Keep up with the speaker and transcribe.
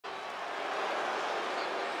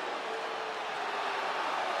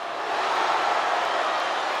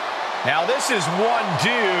Now this is one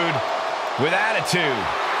dude with attitude.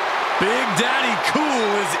 Big Daddy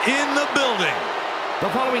Cool is in the building. The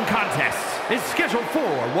following contest is scheduled for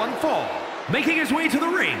one fall. Making his way to the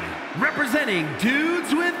ring, representing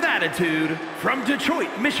Dudes with Attitude from Detroit,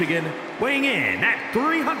 Michigan, weighing in at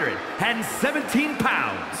 317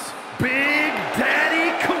 pounds, Big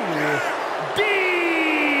Daddy Cool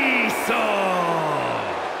Diesel.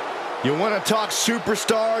 You want to talk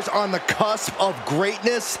superstars on the cusp of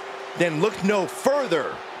greatness? Then look no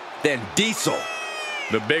further than Diesel.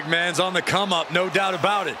 The big man's on the come up, no doubt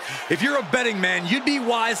about it. If you're a betting man, you'd be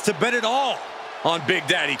wise to bet it all on Big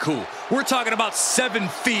Daddy Cool. We're talking about 7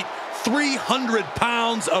 feet, 300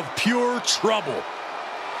 pounds of pure trouble.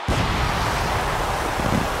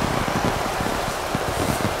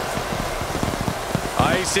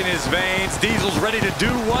 Ice in his veins, Diesel's ready to do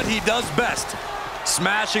what he does best.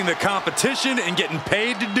 Smashing the competition and getting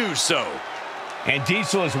paid to do so. And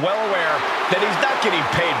Diesel is well aware that he's not getting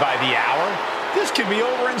paid by the hour. This could be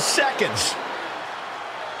over in seconds.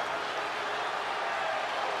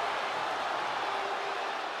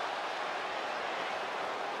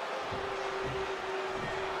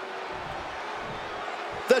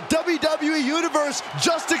 The WWE Universe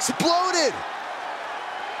just exploded!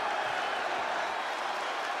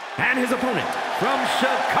 And his opponent from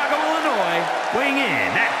Chicago, Illinois, weighing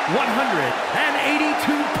in at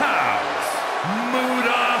 182 pounds,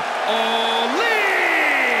 Mustafa Ali!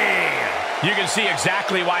 You can see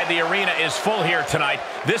exactly why the arena is full here tonight.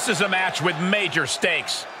 This is a match with major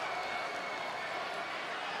stakes.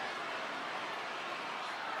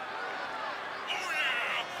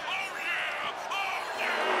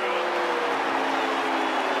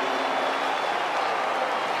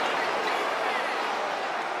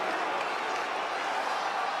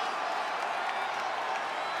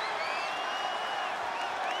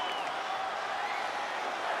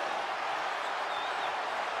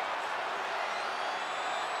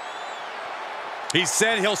 He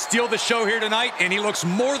said he'll steal the show here tonight, and he looks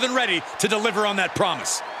more than ready to deliver on that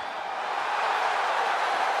promise.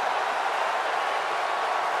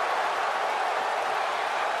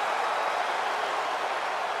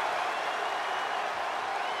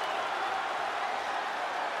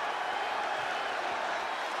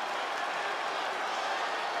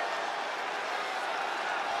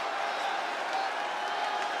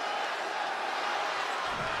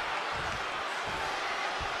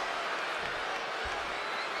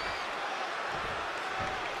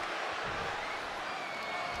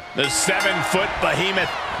 The 7-foot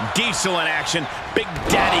behemoth Diesel in action. Big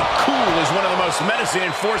Daddy Cool is one of the most menacing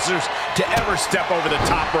enforcers to ever step over the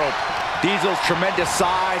top rope. Diesel's tremendous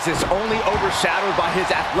size is only overshadowed by his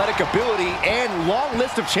athletic ability and long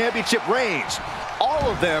list of championship reigns. All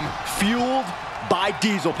of them fueled by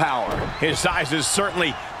Diesel power. His size is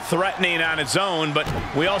certainly threatening on its own, but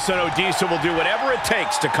we also know Diesel will do whatever it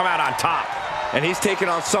takes to come out on top. And he's taking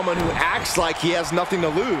on someone who acts like he has nothing to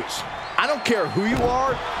lose. I don't care who you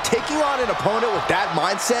are, taking on an opponent with that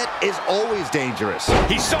mindset is always dangerous.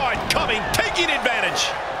 He saw it coming, taking advantage.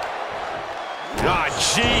 Ah,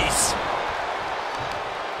 jeez.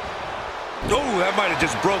 Oh, that might have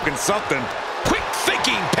just broken something. Quick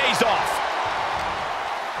thinking pays off.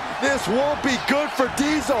 This won't be good for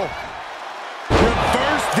Diesel.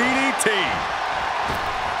 Reverse DDT.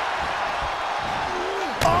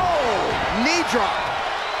 Oh, knee drop.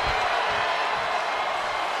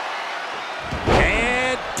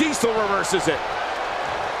 Diesel reverses it.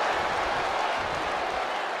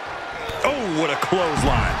 Oh, what a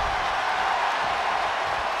clothesline.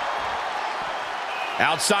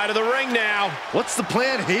 Outside of the ring now. What's the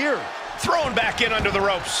plan here? Thrown back in under the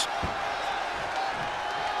ropes.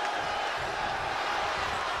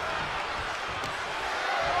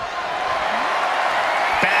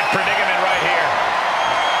 Bad predicament right here.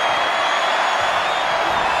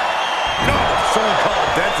 No, someone call a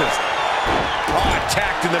dentist. Oh,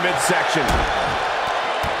 attacked in the midsection.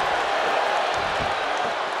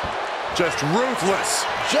 Just ruthless.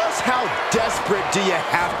 Just how desperate do you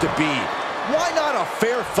have to be? Why not a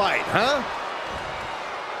fair fight, huh?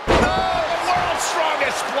 Oh, the world's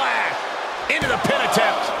strongest splash. Into the pin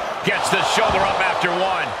attempt. Gets the shoulder up after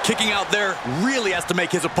one. Kicking out there really has to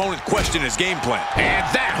make his opponent question his game plan. And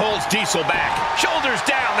that holds Diesel back. Shoulders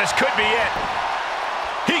down, this could be it.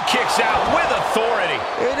 He kicks out with authority.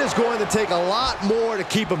 It is going to take a lot more to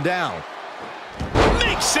keep him down.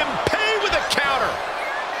 Makes him pay with a counter.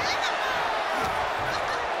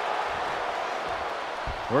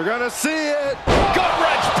 We're gonna see it.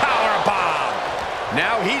 Gut-wrench powerbomb.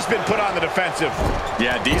 Now he's been put on the defensive.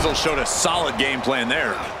 Yeah, Diesel showed a solid game plan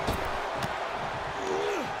there.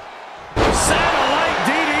 Satellite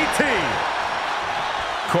DDT.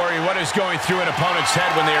 Corey, what is going through an opponent's head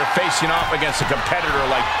when they are facing off against a competitor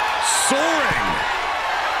like Soaring.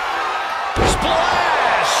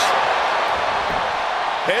 Splash!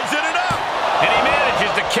 Is it enough? And he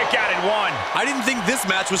manages to kick out at one. I didn't think this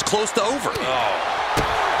match was close to over.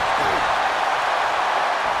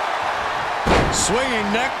 Swinging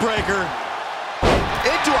neck breaker.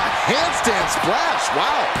 Into a handstand splash.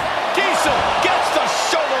 Wow. Diesel gets the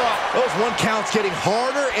shoulder up. Those one counts getting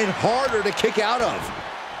harder and harder to kick out of.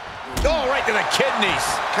 Oh, right to the kidneys.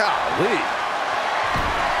 Golly.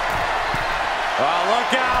 Oh,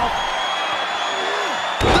 look out.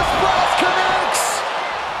 The splash connects.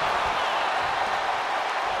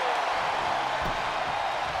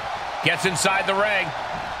 Gets inside the ring.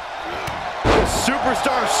 The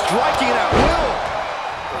superstar striking at will.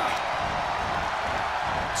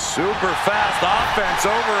 Super fast offense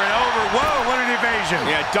over and over. Whoa, what an evasion.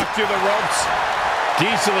 Yeah, ducked through the ropes.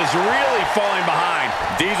 Diesel is really falling behind.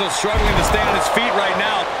 Diesel struggling to stay on his feet right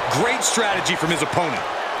now. Great strategy from his opponent.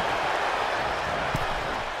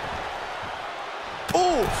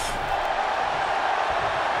 Oof.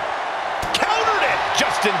 Countered it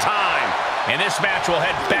just in time. And this match will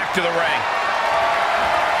head back to the ring.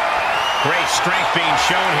 Great strength being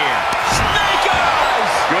shown here. Snake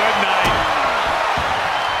eyes! Good night.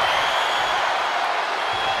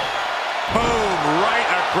 Boom, right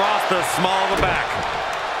across the small of the back.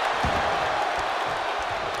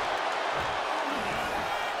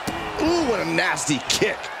 Ooh, what a nasty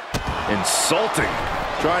kick. Insulting.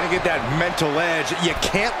 Trying to get that mental edge. You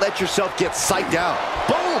can't let yourself get psyched out.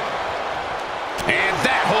 Boom! And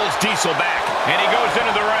that holds Diesel back. And he goes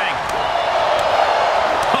into the ring.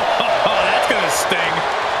 Oh, that's going to sting.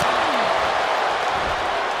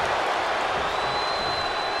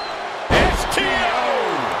 STO!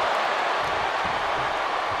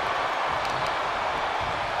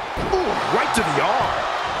 Ooh, right to the arm.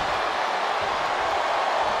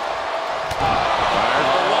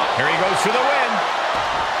 Here he goes for the win.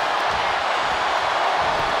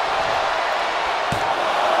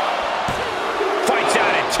 Fights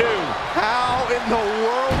out at 2. How in the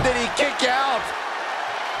world did he kick out?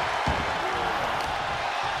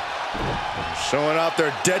 Showing out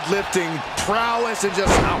their deadlifting prowess and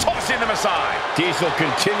just Tossing them aside. Diesel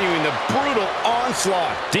continuing the brutal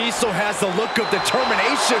onslaught. Diesel has the look of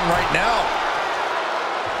determination right now.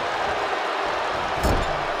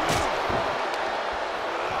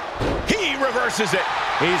 He reverses it.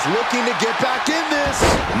 He's looking to get back in this.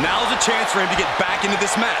 Now's a chance for him to get back into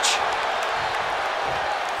this match.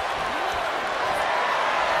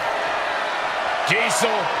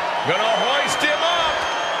 Diesel gonna hoist him up.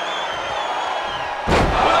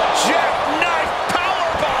 With a jackknife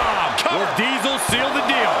powerbomb. Will Diesel seal the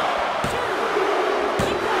deal?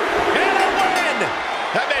 And a win.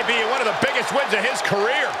 That may be one of the biggest wins of his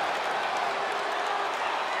career.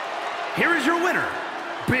 Here is your winner,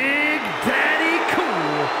 Big Daddy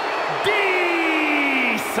Cool,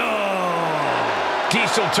 Diesel.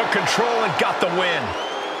 Diesel took control and got the win.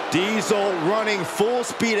 Diesel running full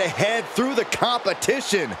speed ahead through the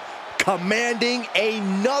competition, commanding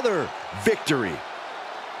another victory.